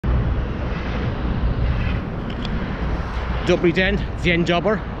dobry den, dzień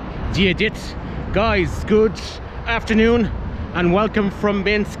dobry, dia dit. Guys, good afternoon and welcome from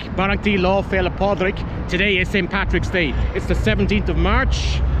Minsk, Barangti Law Fela Podrik. Today is St. Patrick's Day. It's the 17th of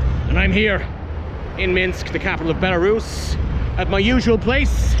March and I'm here in Minsk, the capital of Belarus, at my usual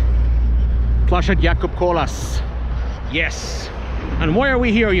place, Plashad Jakub Kolas. Yes. And why are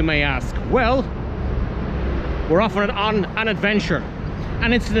we here, you may ask? Well, we're off on an adventure.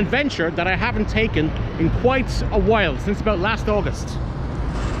 And it's an adventure that I haven't taken in quite a while, since about last August.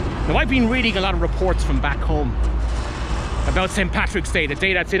 Now, I've been reading a lot of reports from back home about St. Patrick's Day, the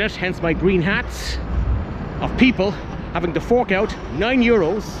day that's in it, hence my green hat, of people having to fork out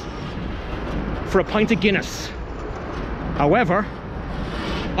 €9 for a pint of Guinness. However,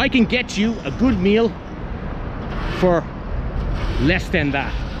 I can get you a good meal for less than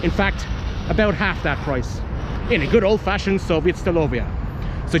that. In fact, about half that price, in a good old-fashioned Soviet stolovaya.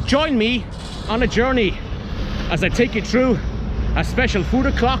 So join me on a journey as I take you through a special food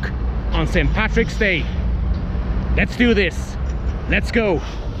o'clock on St. Patrick's Day. Let's do this. Let's go.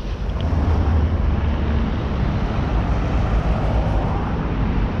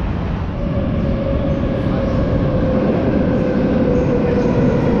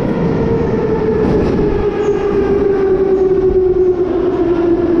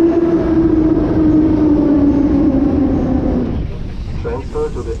 Transfer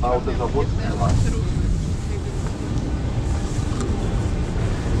to the outer Zavodsk line.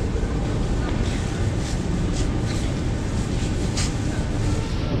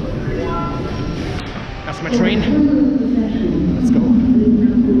 That's my train. Let's go.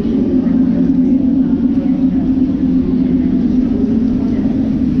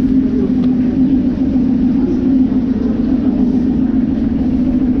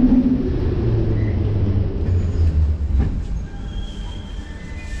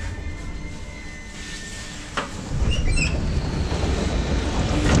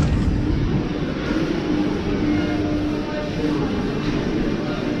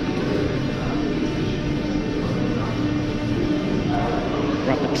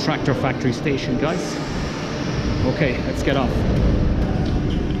 Tractor factory station, guys. Okay, let's get off.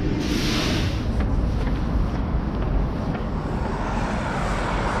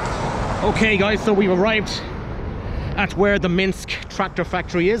 Okay guys, so we've arrived at where the Minsk tractor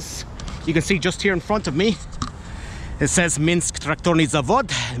factory is. You can see just here in front of me it says Minsk Traktorny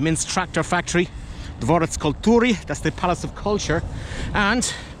Zavod, Minsk tractor factory, Dvorets Kultury, that's the Palace of Culture.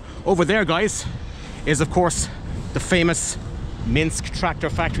 And over there, guys, is of course the famous Minsk tractor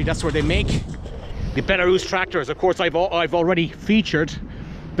factory. That's where they make the Belarus tractors. Of course, I've already featured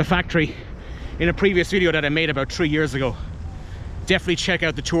the factory in a previous video that I made about 3 years ago. Definitely check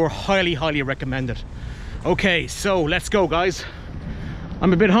out the tour. Highly recommend it. Okay, so let's go, guys.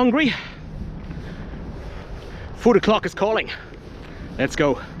 I'm a bit hungry. Food o'clock is calling. Let's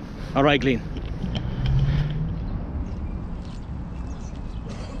go. All right, Glenn.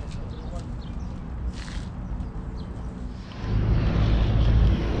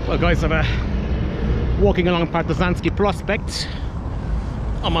 Well guys, I'm walking along Partizansky Prospect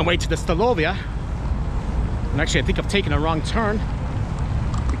on my way to the stolovaya, and actually I think I've taken a wrong turn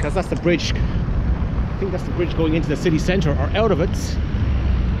because that's the bridge. I think that's the bridge going into the city centre or out of it,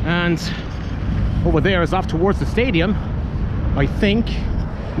 and over there is off towards the stadium, I think.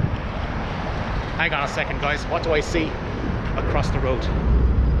 Hang on a second, guys, what do I see across the road?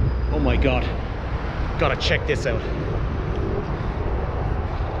 Oh my god, gotta check this out.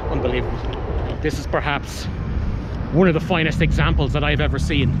 Unbelievable. This is perhaps one of the finest examples that I've ever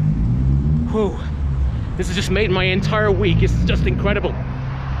seen. Whew. This has just made my entire week. It's just incredible.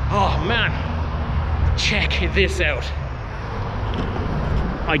 Oh man, check this out.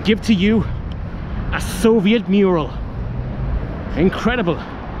 I give to you a Soviet mural. Incredible.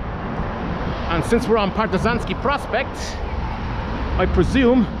 And since we're on Partizansky Prospect, I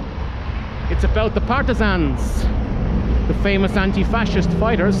presume it's about the partisans, the famous anti-fascist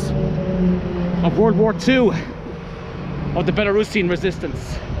fighters of World War II, of the Belarusian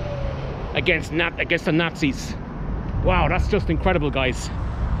resistance against the Nazis. Wow, that's just incredible, guys.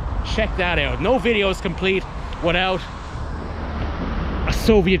 Check that out. No video is complete without a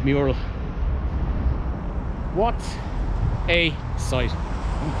Soviet mural. What a sight.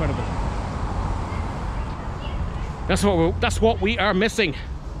 Incredible. That's what we are missing.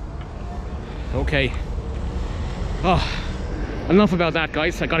 Okay. Oh, enough about that,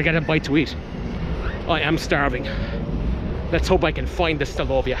 guys. I gotta get a bite to eat. I am starving. Let's hope I can find the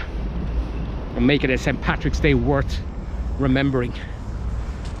stolovaya and make it a St. Patrick's Day worth remembering.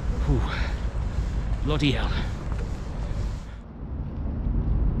 Whew. Bloody hell.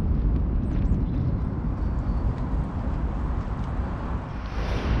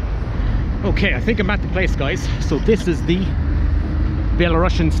 Okay, I think I'm at the place, guys. So this is the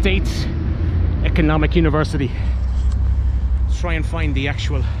Belarusian State Economic University. Let's try and find the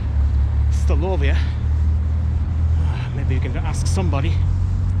actual stolovaya. Maybe you can ask somebody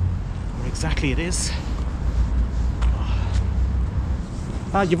where exactly it is.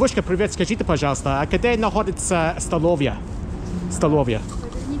 Девушка, привет, скажите, пожалуйста, а где находится столовая? Столовая.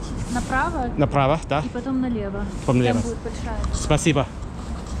 Повернитесь направо. Направо, да? И потом налево. Потом налево. Там будет большая. Спасибо.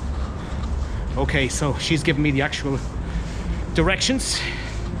 Okay, so she's given me the actual directions.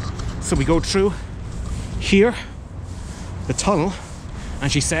 So we go through here, the tunnel, and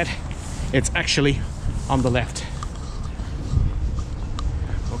she said it's actually on the left.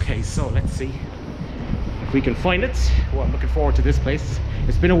 Okay, so let's see if we can find it. Well, I'm looking forward to this place.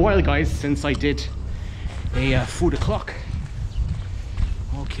 It's been a while, guys, since I did a food o'clock.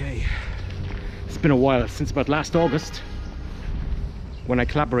 Okay, it's been a while, since about last August, when I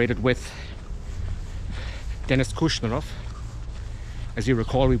collaborated with Dennis Kushnerov. As you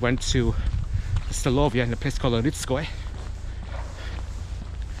recall, we went to the stolovaya in a place called Ritskoy,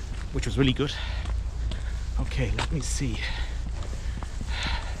 which was really good. Okay, let me see.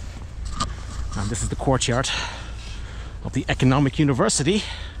 And this is the courtyard of the Economic University.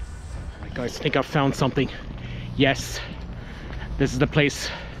 Right, guys, I think I've found something. Yes, this is the place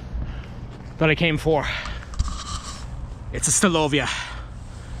that I came for. It's a stolovaya.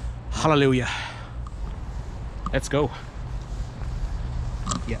 Hallelujah. Let's go.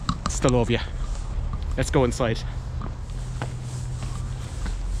 Yeah, stolovaya. Let's go inside.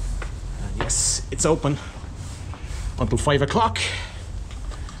 And yes, it's open until 5 o'clock.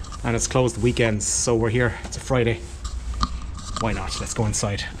 And it's closed weekends, so we're here. It's a Friday. Why not? Let's go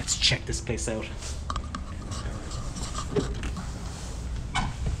inside. Let's check this place out.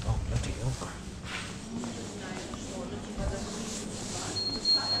 Oh, bloody hell.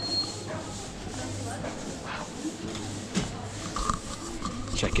 Wow.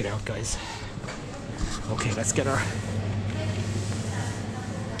 Check it out, guys. Okay, let's get our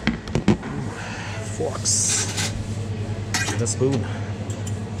forks and a spoon.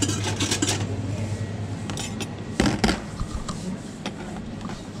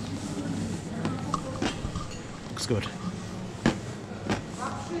 Looks good.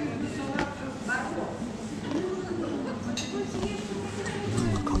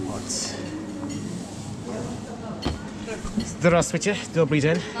 Compots. Здравствуйте, добрый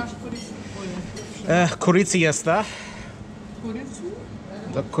день. Курица есть, да? Курицу?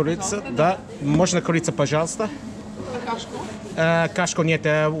 Да, курица, да. Можно курица, пожалуйста? Кашку? Кашку нет.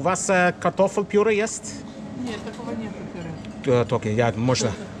 У вас картофель пюре есть? Нет, такого нет пюре. Только, я,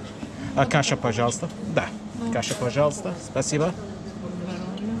 можно. Каша, пожалуйста. Да, каша, пожалуйста. Спасибо.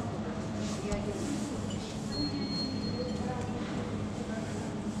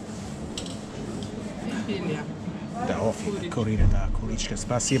 Филе. Да, курица, да, куричка,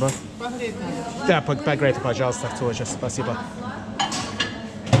 спасибо. Погреть надо. Да, погрейте, пожалуйста, тоже, спасибо.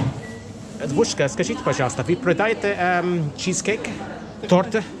 Девушка, скажите, пожалуйста, вы продаете чизкейк?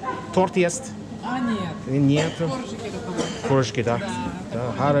 Торты? Торт есть? А, нет. Нет. Коржики такого. Коржики, да.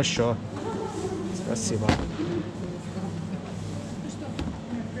 Да, хорошо. Спасибо.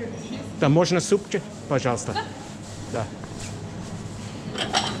 Да, можно супчик, пожалуйста? Да.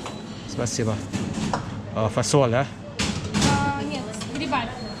 Спасибо. Фасоль, а? Нет, гриба.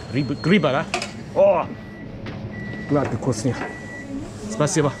 Гриба, да? О! Гладкий, вкусный.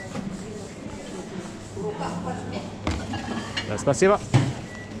 Спасибо. Да, спасибо.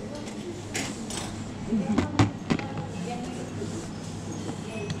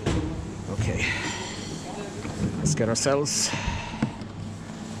 Okay. Let's get ourselves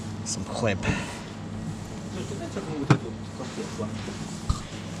some хлеб.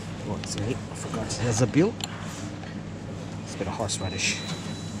 Oh, извини, I forgot. Я забил. It's a bit of horseradish.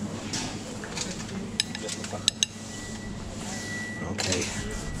 Okay.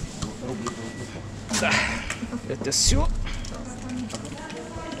 Да. Это все.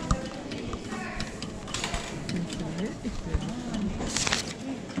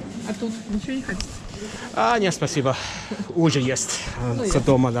 А тут ничего не хотите? Нет, спасибо. Ужин есть. За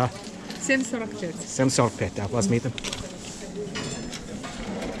дома, да. 7,45. 7,45, да, возьмите.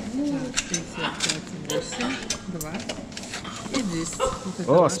 55, 8, 2 и 10. Вот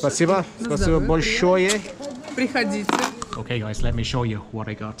это О, ваше. спасибо. На Спасибо здоровье. большое. Приходите. Okay, guys, let me show you what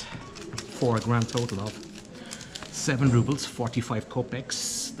I got for a grand total of 7 rubles, 45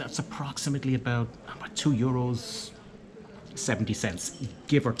 kopecks. That's approximately about €2, 70 cents,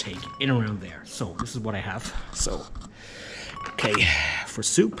 give or take, in around there. So this is what I have. So, okay, for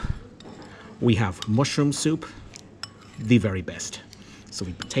soup, we have mushroom soup, the very best. So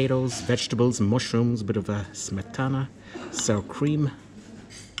we potatoes, vegetables, mushrooms, a bit of a smetana, sour cream.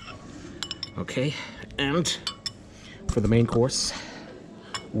 Okay, and for the main course,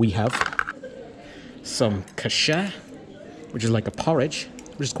 we have some kasha, which is like a porridge,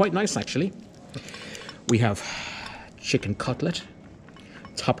 which is quite nice actually. We have chicken cutlet,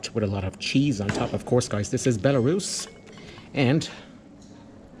 topped with a lot of cheese on top. Of course, guys, this is Belarus, and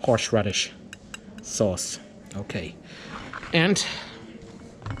horseradish sauce. Okay, and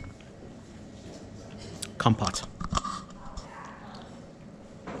compote.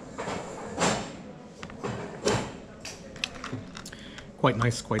 Quite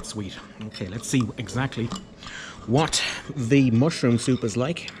nice, quite sweet. Okay, let's see exactly what the mushroom soup is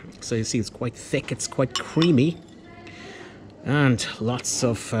like. So you see it's quite thick, it's quite creamy, and lots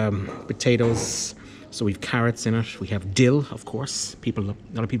of potatoes. So we've carrots in it, we have dill, of course. A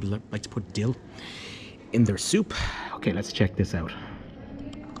lot of people like to put dill in their soup. Okay, let's check this out.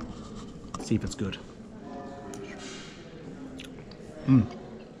 See if it's good.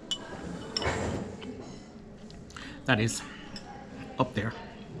 That is up there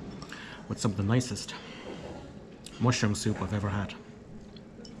with some of the nicest mushroom soup I've ever had.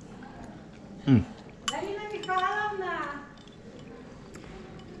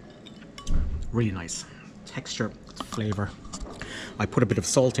 Really nice texture, flavor. I put a bit of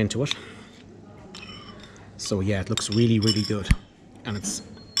salt into it, so yeah, it looks really, really good, and it's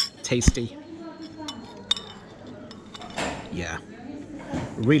tasty. Yeah,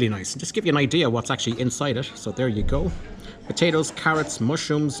 really nice. Just give you an idea what's actually inside it. So there you go. Potatoes, carrots,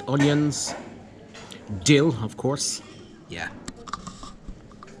 mushrooms, onions, dill, of course. Yeah.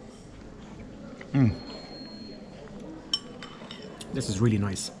 This is really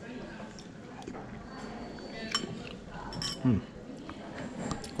nice.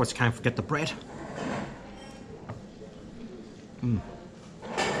 Of course, you can't forget the bread.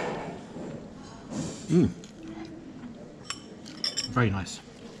 Very nice.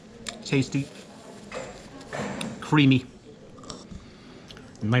 Tasty. Creamy.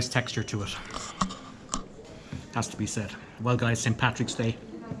 Nice texture to it. Has to be said. Well, guys, St. Patrick's Day.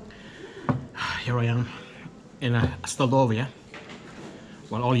 Here I am in a stolovaya.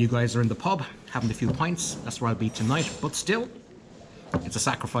 While all you guys are in the pub having a few pints. That's where I'll be tonight. But still, it's a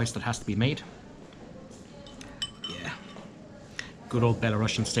sacrifice that has to be made. Yeah. Good old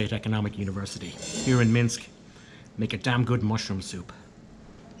Belarusian State Economic University. Here in Minsk. Make a damn good mushroom soup.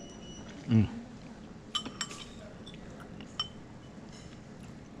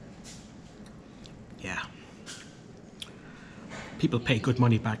 Yeah. People pay good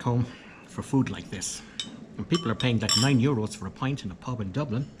money back home for food like this. And people are paying like €9 for a pint in a pub in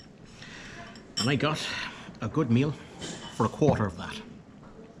Dublin. And I got a good meal for a quarter of that.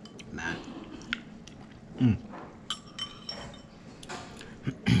 Man.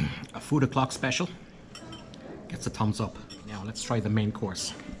 A food o'clock special gets a thumbs up. Now let's try the main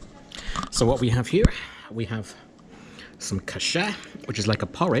course. So what we have here, we have some kasha, which is like a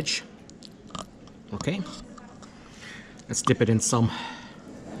porridge. Okay. Let's dip it in some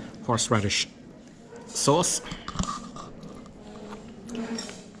horseradish sauce.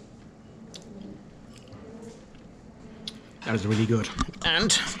 That is really good.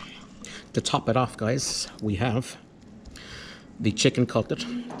 And to top it off, guys, we have the chicken cutlet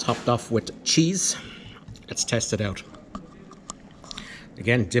topped off with cheese. Let's test it out.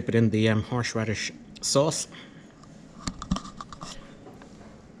 Again, dip it in the horseradish sauce.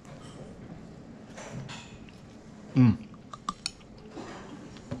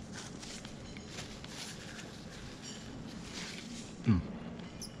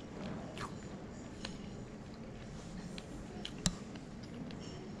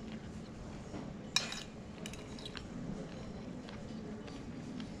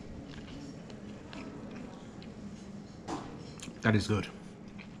 That is good.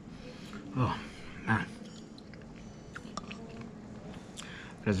 Oh, man.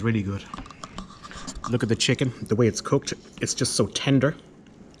 That is really good. Look at the chicken, the way it's cooked. It's just so tender.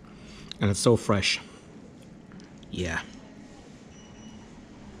 And it's so fresh. Yeah.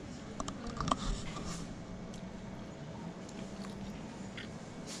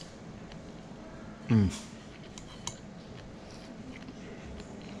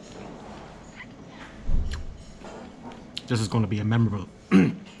 This is going to be a memorable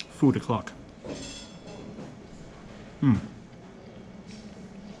food o'clock. I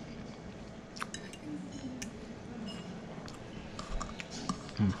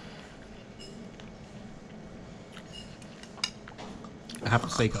have to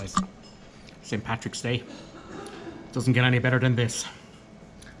say, guys, St. Patrick's Day doesn't get any better than this.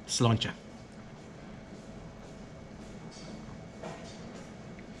 Sláinte.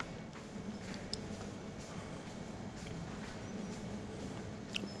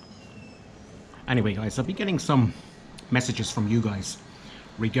 Anyway, guys, I'll be getting some messages from you guys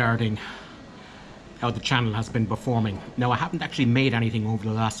regarding how the channel has been performing. Now, I haven't actually made anything over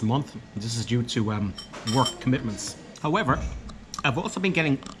the last month. This is due to work commitments. However, I've also been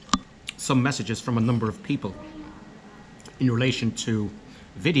getting some messages from a number of people in relation to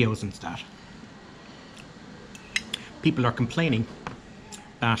videos and that. People are complaining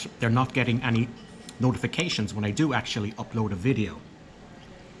that they're not getting any notifications when I do actually upload a video.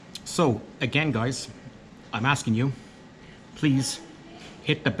 So again, guys, I'm asking you, please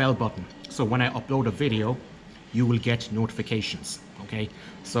hit the bell button. So when I upload a video, you will get notifications, okay?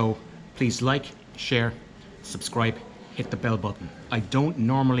 So please like, share, subscribe, hit the bell button. I don't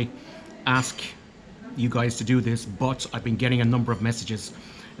normally ask you guys to do this, but I've been getting a number of messages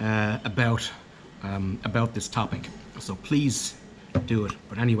about this topic. So please do it.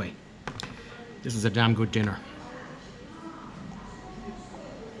 But anyway, this is a damn good dinner.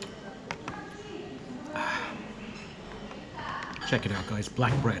 Check it out, guys.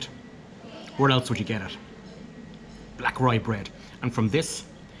 Black bread. Where else would you get it? Black rye bread. And from this,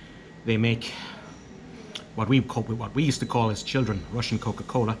 they make what we used to call as children Russian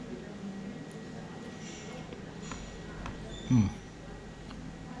Coca-Cola.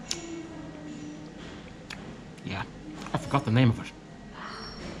 Yeah, I forgot the name of it.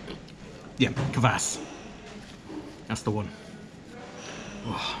 Yeah, kvass. That's the one.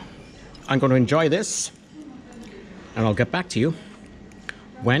 Oh. I'm going to enjoy this, and I'll get back to you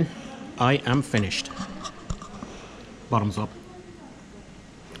when I am finished. Bottoms up.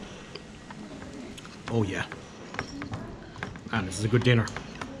 Oh yeah. And this is a good dinner.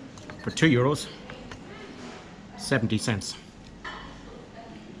 For €2, 70 cents.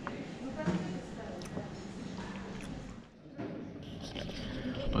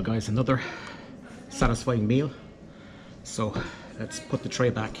 Well guys, another satisfying meal. So let's put the tray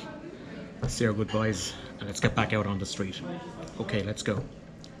back, let's say our goodbyes, and let's get back out on the street. Okay, let's go.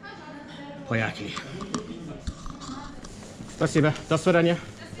 Pojakli. Спасибо. До свидания.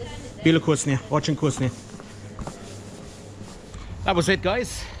 Bilo вкусные, очень вкусные. That was it,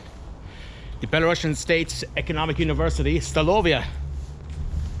 guys. The Belarusian Economic University, stolovaya.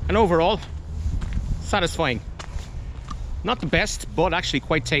 And overall, satisfying. Not the best, but actually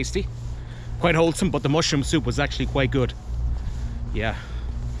quite tasty. Quite wholesome, but the mushroom soup was actually quite good. Yeah.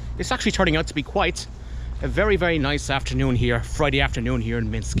 It's actually turning out to be quite a very, very nice afternoon here, Friday afternoon here in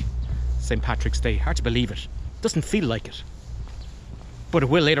Minsk. St. Patrick's Day. Hard to believe it. Doesn't feel like it. But it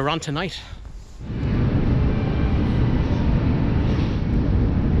will later on tonight.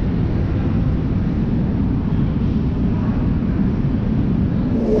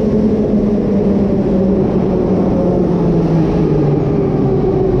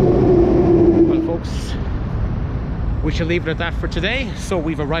 We shall leave it at that for today. So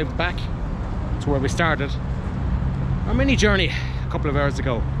we've arrived back to where we started our mini journey a couple of hours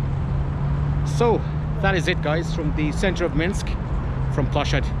ago. So that is it, guys, from the center of Minsk, from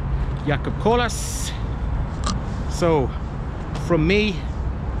Ploshad Jakub Kolas. So from me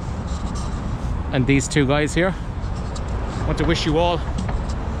and these two guys here, I want to wish you all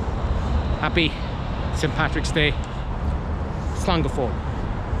happy St. Patrick's Day. Slangafol.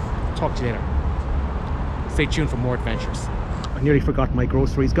 Talk to you later. Stay tuned for more adventures. I nearly forgot my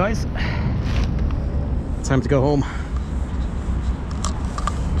groceries, guys. Time to go home.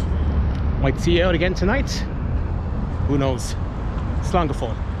 Might see you out again tonight. Who knows?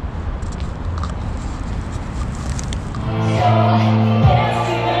 Slangafol.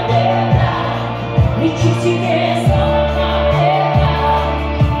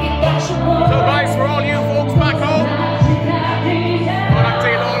 So guys, for all you folks back home,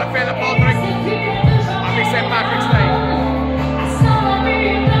 St. Patrick's Day.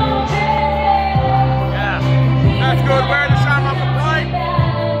 Yeah, that's good. Wear the shamrock of pride.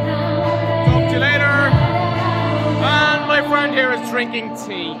 Talk to you later. And my friend here is drinking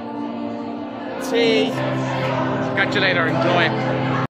tea. Catch you later. Enjoy.